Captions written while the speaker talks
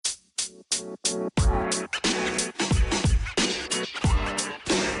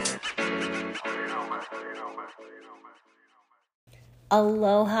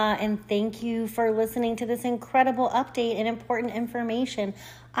Aloha, and thank you for listening to this incredible update and important information.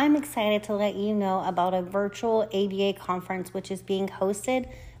 I'm excited to let you know about a virtual ABA conference which is being hosted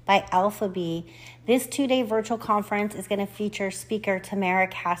by AlphaB. This 2-day virtual conference is going to feature speaker Tamara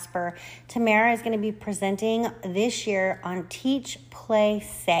Kasper. Tamara is going to be presenting this year on Teach, Play,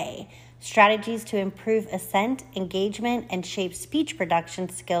 Say, strategies to improve assent, engagement, and shape speech production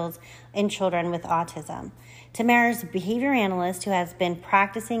skills in children with autism. Tamara is a behavior analyst who has been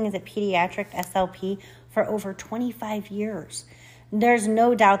practicing as a pediatric SLP for over 25 years. There's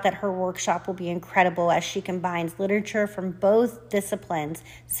no doubt that her workshop will be incredible as she combines literature from both disciplines,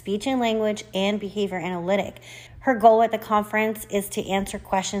 speech and language and behavior analytic. Her goal at the conference is to answer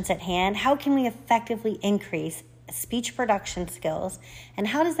questions at hand. How can we effectively increase speech production skills, and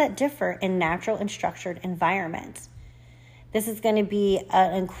how does that differ in natural and structured environments? This is going to be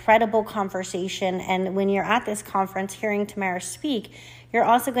an incredible conversation, and when you're at this conference hearing Tamara speak, you're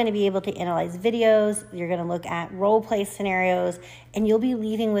also going to be able to analyze videos, you're going to look at role play scenarios, and you'll be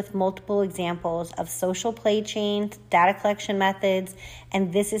leaving with multiple examples of social play chains, data collection methods,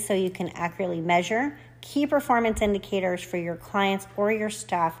 and this is so you can accurately measure key performance indicators for your clients or your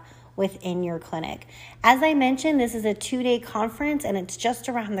staff within your clinic. As I mentioned, this is a 2-day conference, and it's just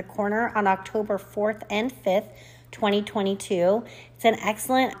around the corner on October 4th and 5th, 2022. It's an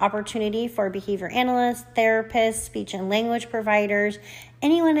excellent opportunity for behavior analysts, therapists, speech and language providers,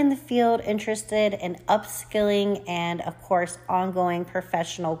 anyone in the field interested in upskilling and, of course, ongoing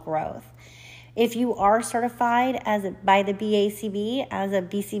professional growth. If you are certified by the BACB as a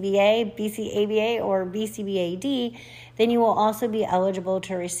BCBA, BCABA, or BCBAD, then you will also be eligible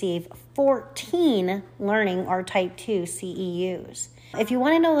to receive 14 learning or type 2 CEUs. If you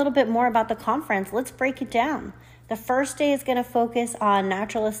want to know a little bit more about the conference, let's break it down. The first day is going to focus on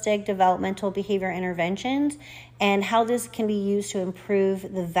naturalistic developmental behavior interventions and how this can be used to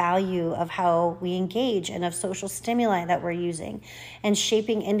improve the value of how we engage and of social stimuli that we're using, and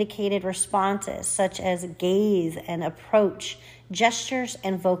shaping indicated responses such as gaze and approach, gestures,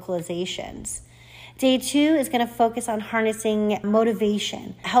 and vocalizations. Day 2 is going to focus on harnessing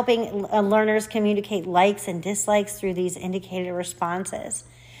motivation, helping learners communicate likes and dislikes through these indicated responses.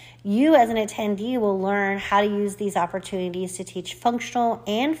 You as an attendee will learn how to use these opportunities to teach functional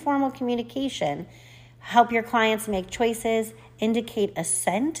and formal communication, help your clients make choices, indicate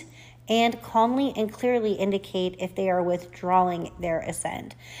assent, and calmly and clearly indicate if they are withdrawing their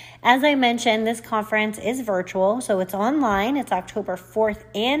assent. As I mentioned, this conference is virtual, so it's online. It's October 4th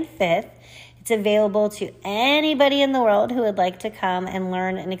and 5th. It's available to anybody in the world who would like to come and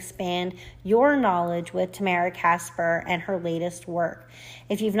learn and expand your knowledge with Tamara Kasper and her latest work.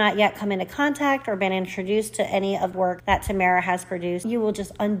 If you've not yet come into contact or been introduced to any of the work that Tamara has produced, you will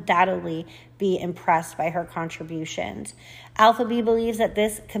just undoubtedly be impressed by her contributions. AlphaB believes that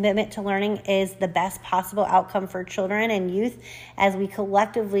this commitment to learning is the best possible outcome for children and youth as we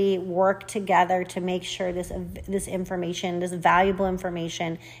collectively work together to make sure this valuable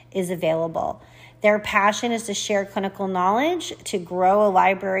information is available. Their passion is to share clinical knowledge, to grow a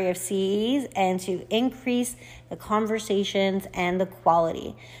library of CEs, and to increase the conversations and the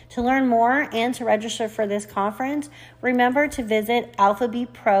quality. To learn more and to register for this conference, remember to visit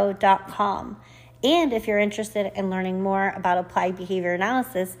alphabpro.com. And if you're interested in learning more about applied behavior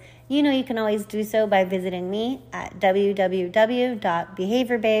analysis, you know you can always do so by visiting me at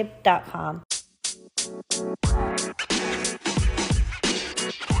www.behaviorbabe.com.